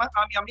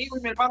mi amigo y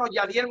mi hermano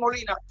Yadiel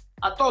Molina,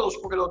 a todos,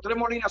 porque los tres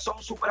Molinas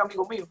son súper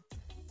amigos míos.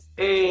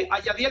 A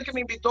Yadiel, que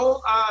me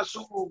invitó a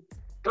su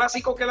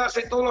clásico que él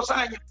hace todos los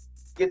años,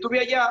 y estuve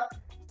allá,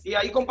 y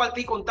ahí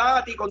compartí con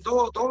Tati, con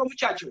todos los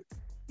muchachos.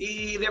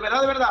 Y de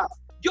verdad,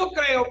 yo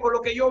creo, por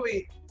lo que yo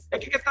vi,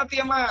 es que Tati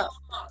es más.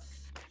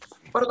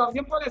 Pero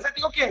también puede ser,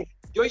 digo, ¿quién?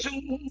 Yo hice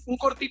un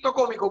cortito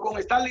cómico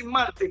con Starling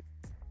Marte,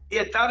 y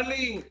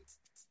Starling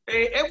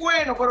es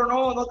bueno, pero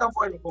no tan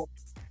bueno.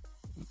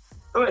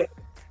 Entonces,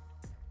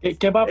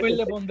 ¿Qué papel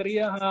le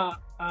pondrías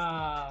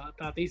a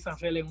Tati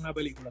Safel en una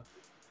película?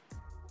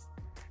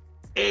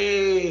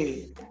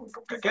 ¿qué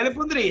le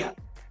pondría?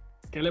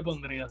 ¿Qué le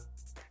pondrías?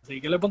 Así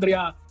que le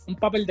pondría un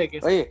papel de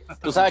queso. Oye,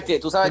 tú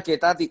sabes que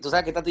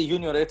Tati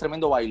Junior es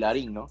tremendo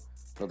bailarín, ¿no?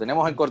 Lo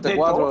tenemos en Corte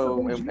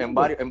 4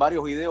 en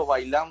varios videos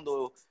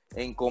bailando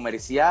en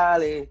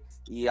comerciales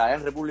y allá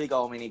en República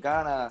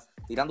Dominicana,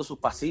 tirando sus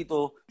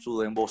pasitos, su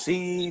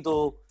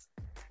dembocito.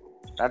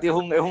 Tati es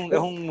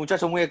un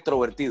muchacho muy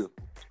extrovertido.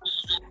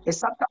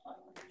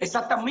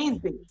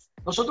 Exactamente.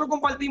 Nosotros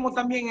compartimos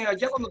también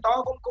allá cuando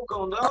estábamos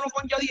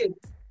con Yadiel.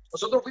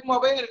 Nosotros fuimos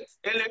a ver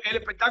el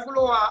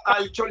espectáculo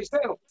al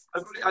Choliseo,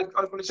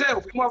 al Coliseo.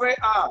 Fuimos a ver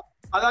a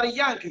Daddy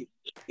Yankee.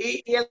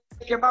 Y el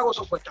que más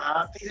gozó fue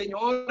Tati,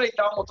 señores, y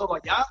estábamos todos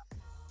allá.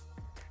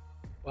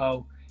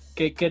 Wow.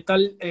 ¿Qué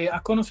tal?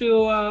 ¿Has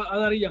conocido a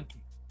Daddy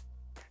Yankee?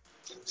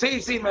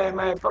 Sí,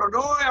 pero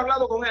no he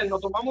hablado con él. Nos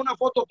tomamos una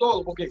foto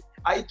todos, porque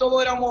ahí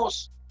todos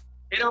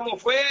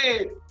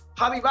fue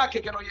Javi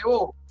Vázquez que nos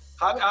llevó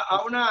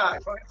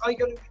Javi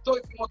que nos invitó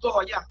y fuimos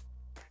todos allá.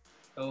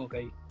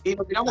 Okay. Y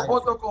nos tiramos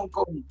fotos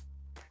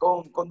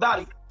con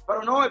Daddy.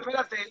 Pero no,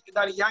 espérate,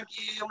 Daddy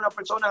Yankee es una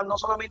persona no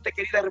solamente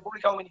querida de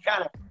República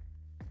Dominicana.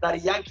 Daddy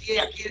Yankee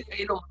aquí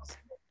es lo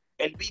máximo,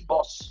 el Big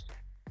Boss.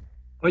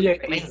 Oye,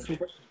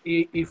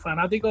 y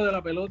fanático de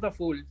la pelota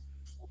full.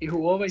 Y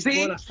jugó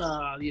béisbol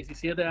hasta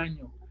 17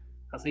 años.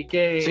 Así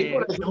que sí,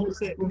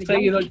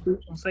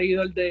 un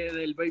seguidor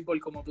del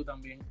béisbol como tú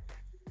también.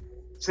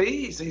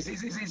 Sí.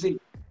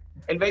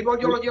 El béisbol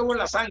yo lo llevo en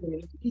la sangre, en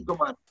el chiquito,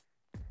 man.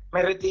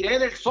 Me retiré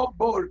del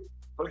softball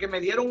porque me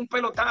dieron un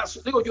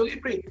pelotazo. Digo,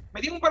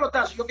 me dieron un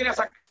pelotazo, yo quería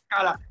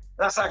sacarla.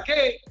 La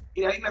saqué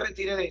y de ahí me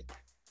retiré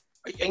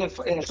en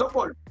el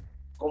softball.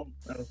 Con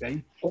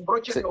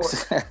broche de oro.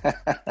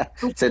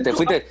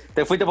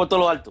 Te fuiste por todo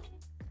lo alto.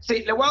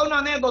 Sí, le voy a dar una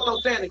anécdota a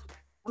ustedes,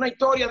 una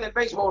historia del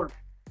béisbol.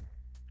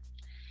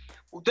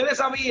 Ustedes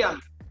sabían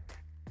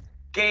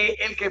que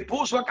el que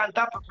puso a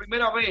cantar por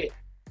primera vez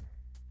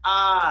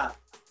a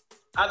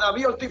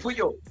David Ortiz fui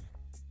yo.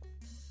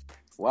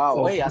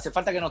 Wow, oye, hace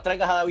falta que nos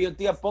traigas a David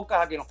Ortiz en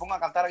podcast a que nos ponga a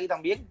cantar aquí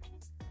también.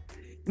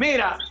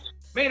 Mira,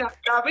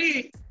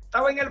 David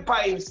estaba en el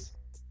país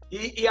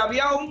y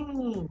había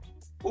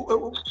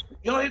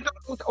yo no sé si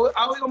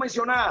has oído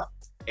mencionar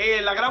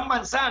la Gran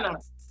Manzana,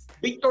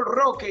 Víctor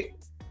Roque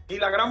y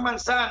la Gran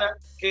Manzana,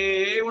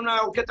 que es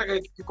una orquesta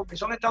que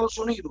comenzó en Estados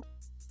Unidos.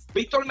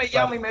 Víctor me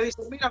llama y me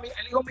dice, mira,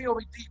 el hijo mío,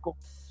 Vitico,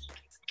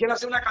 quiere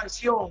hacer una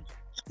canción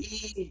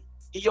y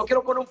yo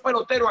quiero poner un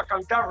pelotero a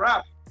cantar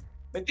rap.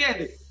 ¿Me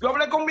entiendes? Yo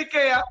hablé con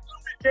Miquea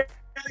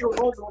y digo,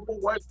 no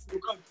pongo eso, yo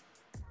canto.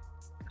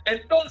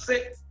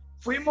 Entonces,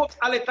 fuimos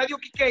al Estadio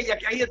Quiqueya,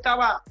 que ahí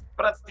estaba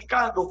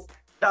practicando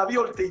David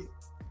Ortiz.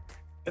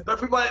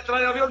 Entonces fuimos detrás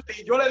de David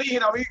Ortiz. Yo le dije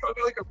a David,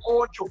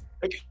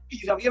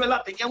 y David,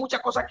 ¿verdad? Tenía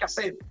muchas cosas que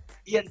hacer.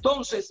 Y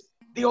entonces,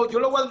 dijo, yo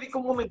lo voy a decir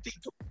un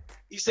momentito.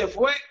 Y se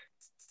fue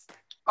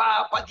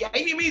de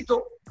ahí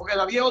mimito, porque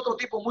David es otro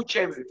tipo muy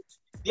chévere.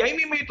 De ahí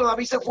mimito,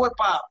 David se fue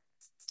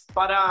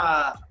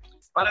para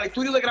el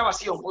estudio de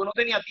grabación, porque no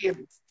tenía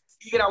tiempo.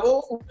 Y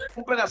grabó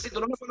un pedacito,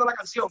 no me acuerdo la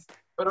canción,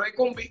 pero es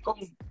con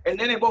el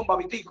nene Bomba,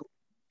 Vitico.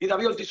 Y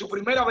David Ortiz, su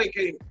primera vez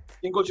que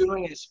incursionó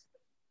en eso.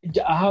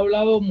 Ya has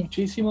hablado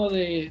muchísimo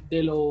de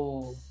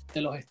los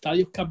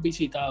estadios que has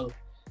visitado.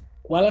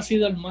 ¿Cuál ha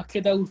sido el más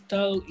que te ha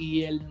gustado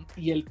y el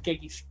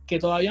que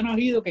todavía no has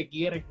ido, que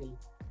quieres ir?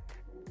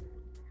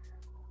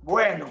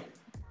 Bueno,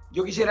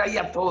 yo quisiera ir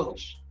a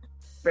todos,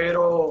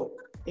 pero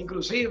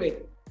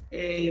inclusive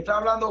estaba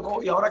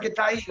hablando y ahora que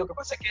está ahí, lo que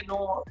pasa es que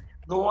no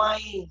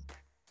hay,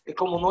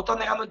 como no están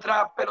dejando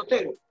entrar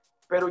peloteros,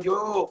 pero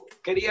yo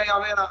quería ir a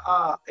ver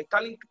a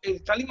Starling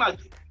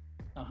Marte.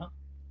 Ajá.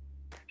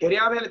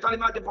 Quería ver a Starling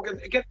Marte porque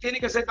es que tiene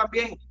que ser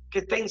también que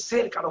estén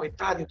cerca los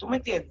estadios, ¿tú me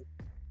entiendes?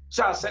 O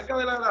sea, cerca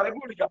de la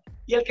República.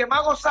 Y el que más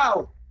ha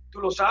gozado, tú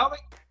lo sabes,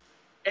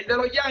 el de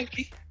los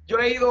Yankees. Yo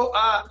he ido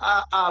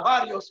a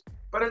varios,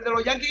 pero el de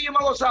los Yankees yo me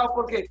ha gozado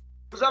porque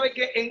tú sabes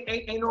que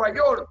en Nueva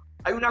York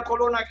hay una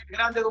colonia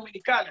grande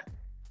dominicana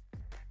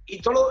y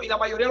la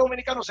mayoría de los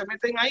dominicanos se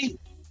meten ahí.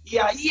 Y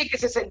ahí es que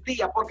se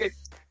sentía, porque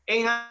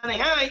en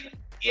Anaheim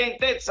y en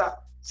Texas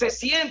se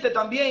siente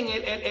también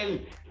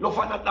la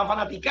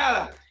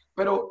fanaticada,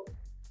 pero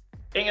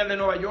en el de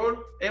Nueva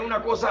York es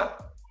una cosa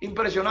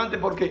impresionante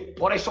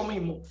por eso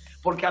mismo,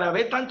 porque al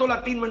haber tanto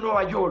latino en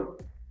Nueva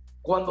York,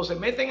 cuando se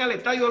meten al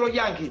estadio de los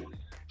Yankees,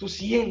 tú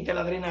sientes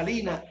la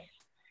adrenalina.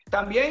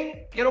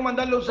 También quiero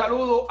mandarle un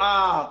saludo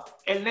a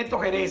Ernesto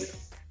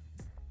Jerez.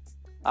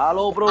 ¡A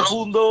lo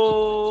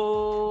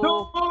profundo!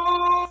 No.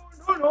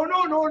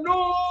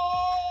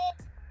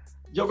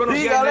 Yo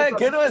conocí Dígale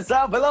que no es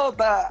esa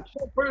pelota.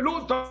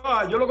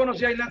 Yo lo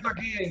conocí a Ernesto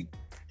aquí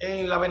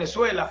en la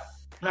Venezuela,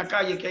 una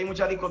calle que hay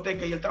muchas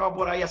discotecas, y él estaba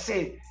por ahí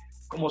hace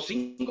como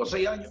 5 o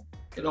 6 años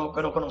que nos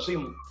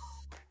conocimos.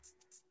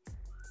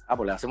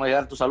 Pues le hacemos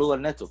llegar tu saludo a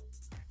Ernesto.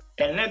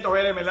 Ernesto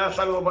Jerez me da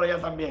saludos por allá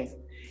también.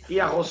 Y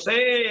a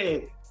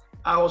José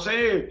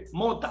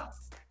Mota.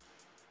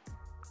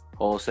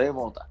 José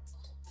Mota.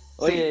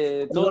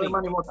 Oye, sí, Tony.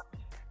 Mota.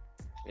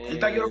 Él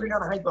está aquí en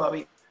Anaheim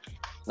todavía.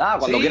 Nada,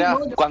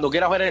 cuando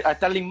quieras ver a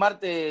Starling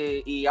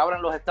Marte y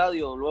abran los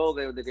estadios luego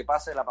de que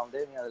pase la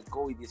pandemia del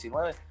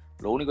COVID-19,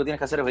 Lo único que tienes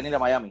que hacer es venir a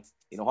Miami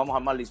y nos vamos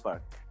al Marlins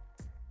Park.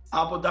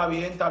 Ah, pues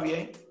está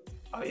bien.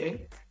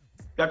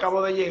 Yo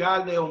acabo de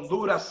llegar de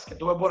Honduras, que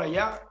estuve por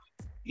allá,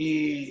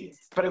 y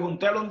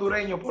pregunté al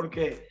hondureño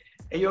porque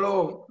ellos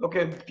lo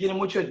que tienen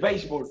mucho es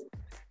béisbol,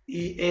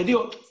 y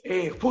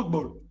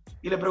fútbol.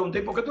 Y le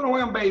pregunté, ¿por qué tú no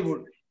juegas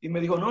béisbol? Y me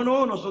dijo,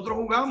 no, nosotros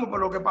jugamos, pero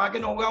lo que pasa es que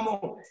no jugamos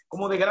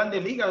como de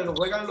grandes ligas, lo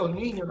juegan los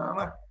niños nada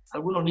más,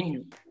 algunos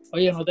niños.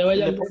 Oye, no te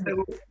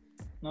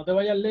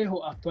vayas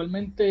lejos.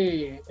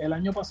 Actualmente, el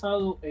año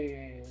pasado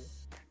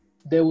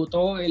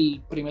debutó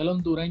el primer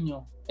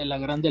hondureño en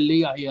las grandes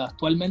ligas y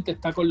actualmente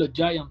está con los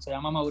Giants, se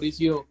llama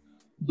Mauricio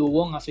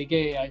Dubón, así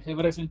que hay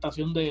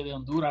representación de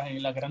Honduras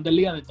en las grandes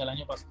ligas desde el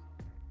año pasado.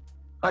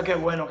 Ah, qué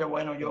bueno.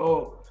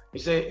 Yo,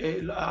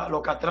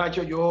 los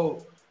catrachos, yo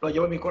los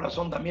llevo en mi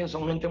corazón también,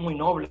 son gente muy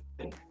noble,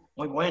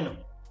 muy bueno.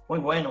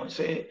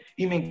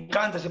 Y me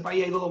encanta ese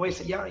país, he ido 2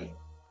 veces ya.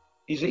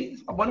 Y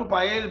sí, bueno,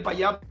 para él, para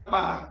allá,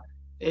 para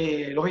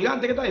los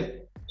gigantes, ¿qué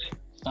tal?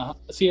 Ajá.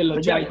 Sí, en los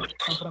Giants,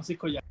 San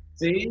Francisco ya.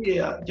 Sí,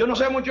 yo no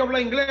sé mucho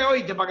hablar inglés,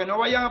 oíste, para que no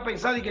vayan a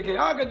pensar y que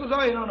tú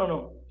sabes,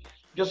 no.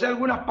 Yo sé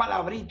algunas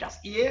palabritas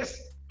y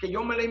es que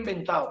yo me la he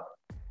inventado.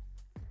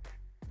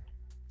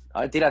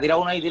 A ver, tira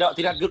una ahí,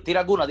 tira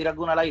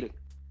alguna al aire.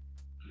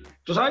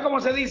 ¿Tú sabes cómo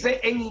se dice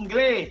en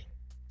inglés?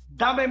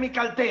 Dame mi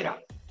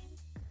cartera.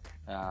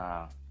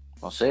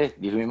 No sé,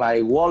 give me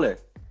my wallet.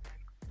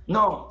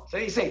 No, se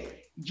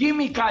dice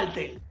Jimmy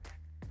Carter.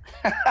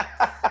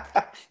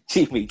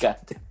 Jimmy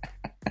Carter.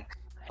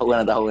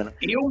 Está buena.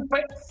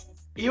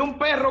 Y un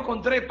perro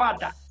con 3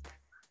 patas.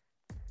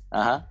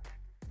 Ajá.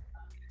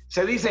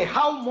 Se dice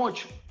how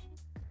much.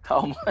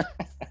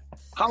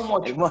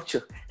 El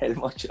mocho.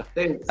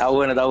 Sí. Está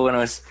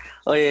bueno eso.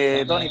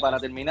 Oye, Tony, para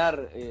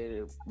terminar,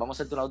 vamos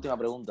a hacerte una última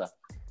pregunta.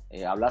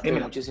 Hablaste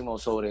muchísimo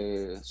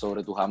sobre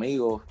tus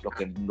amigos, los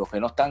que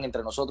no están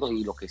entre nosotros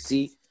y los que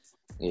sí,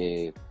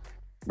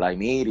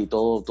 Vladimir y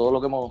todo lo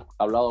que hemos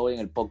hablado hoy en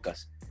el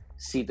podcast.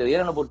 Si te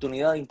dieran la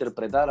oportunidad de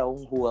interpretar a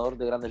un jugador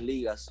de grandes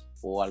ligas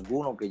o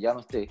alguno que ya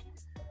no esté,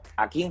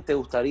 ¿a quién te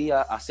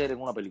gustaría hacer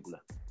en una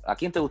película? ¿A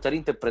quién te gustaría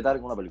interpretar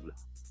en una película?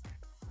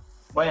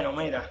 Bueno,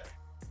 mira,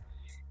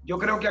 yo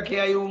creo que aquí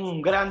hay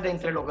un grande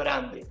entre los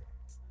grandes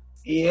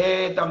y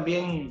es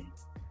también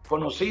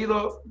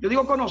conocido. Yo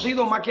digo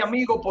conocido más que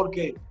amigo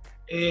porque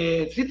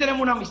sí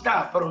tenemos una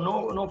amistad, pero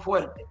no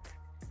fuerte.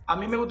 A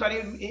mí me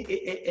gustaría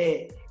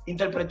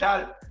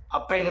interpretar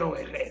a Pedro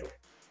Guerrero,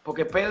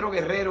 porque Pedro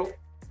Guerrero,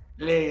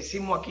 le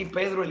decimos aquí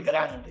Pedro el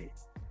Grande.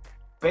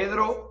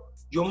 Pedro,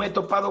 yo me he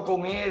topado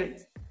con él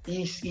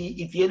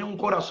y tiene un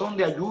corazón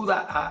de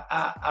ayuda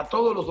a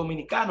todos los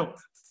dominicanos.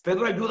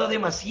 Pedro ayuda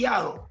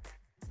demasiado.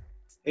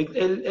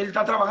 Él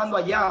está trabajando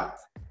allá,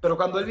 pero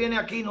cuando él viene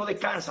aquí no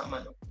descansa,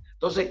 mano.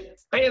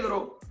 Entonces,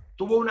 Pedro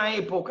tuvo una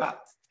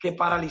época que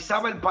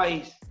paralizaba el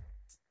país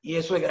y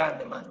eso es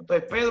grande, mano.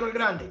 Entonces, Pedro el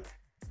Grande,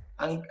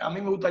 a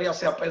mí me gustaría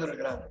ser a Pedro el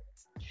Grande.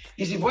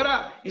 Y si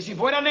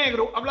fuera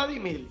negro, a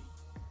Vladimir.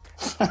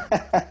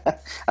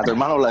 A tu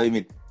hermano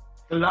Vladimir.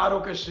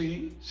 Claro que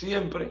sí,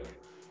 siempre.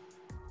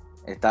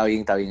 Está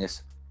bien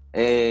eso.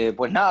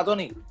 Pues nada,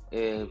 Tony,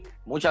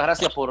 muchas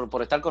gracias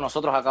por estar con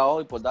nosotros acá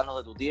hoy, por darnos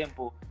de tu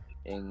tiempo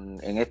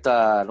en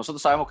esta.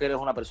 Nosotros sabemos que eres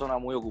una persona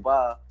muy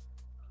ocupada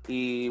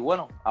y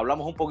bueno,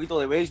 hablamos un poquito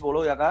de béisbol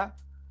hoy acá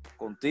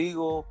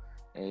contigo.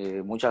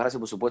 Muchas gracias,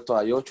 por supuesto,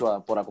 a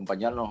Yochoa por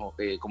acompañarnos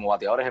como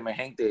bateadores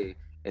emergentes.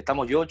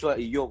 Estamos Yochoa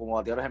y yo como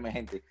bateadores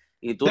emergentes.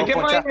 Y tú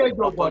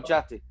nos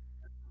ponchaste.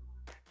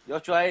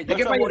 Yochoa es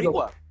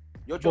boricua.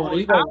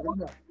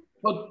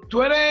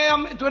 ¿Tú eres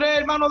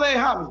hermano de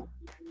Javi?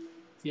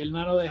 Sí,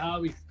 hermano de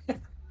Javi.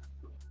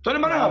 ¿Tú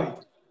eres hermano de Javi?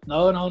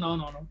 No.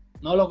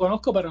 No lo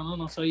conozco, pero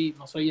no soy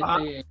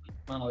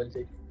hermano del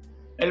sí.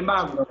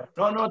 Hermano.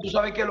 No, tú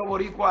sabes que los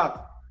boricuas,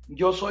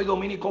 yo soy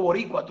dominico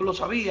boricua, tú lo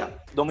sabías.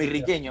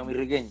 Dominiqueño.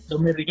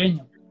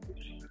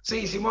 Sí,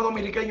 hicimos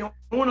Dominiqueño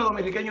 1,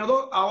 Dominiqueño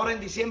 2. Ahora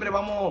en diciembre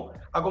vamos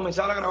a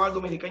comenzar a grabar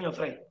Dominiqueño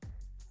 3.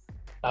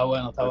 Está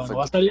bueno.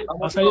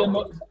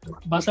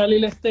 Va a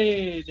salir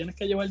tienes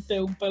que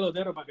llevarte un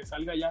pelotero para que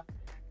salga ya.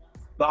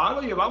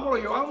 Lo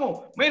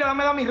llevamos. Mira,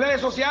 dame mis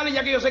redes sociales,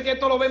 ya que yo sé que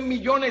esto lo ven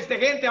millones de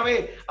gente, a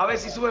ver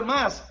si sube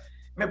más.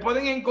 Me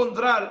pueden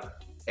encontrar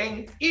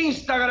en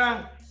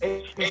Instagram,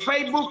 en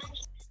Facebook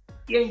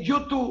y en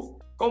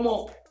YouTube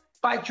como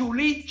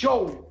Pachulí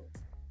Show.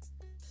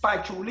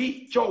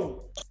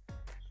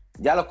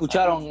 Ya lo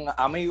escucharon,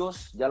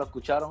 amigos,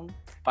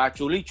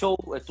 Pachulí Show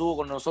estuvo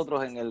con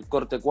nosotros en el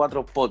Corte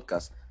 4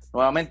 Podcast.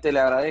 Nuevamente le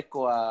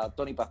agradezco a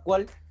Tony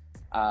Pascual,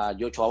 a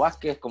Yochoa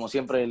Vázquez, como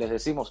siempre les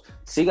decimos,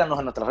 síganos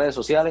en nuestras redes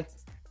sociales,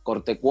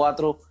 Corte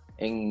 4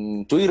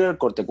 en Twitter,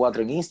 Corte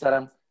 4 en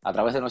Instagram, a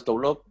través de nuestro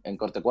blog en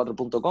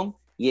corte4.com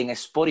y en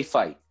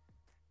Spotify.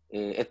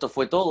 Esto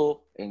fue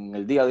todo en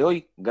el día de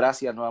hoy.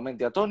 Gracias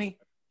nuevamente a Tony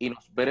y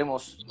nos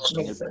veremos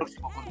en el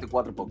próximo Corte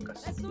 4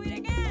 Podcast.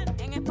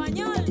 En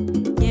español,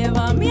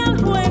 llévame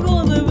al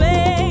juego de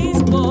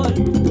béisbol,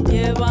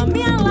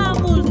 llévame a la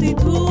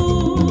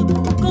multitud,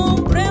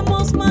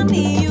 compremos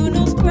maní.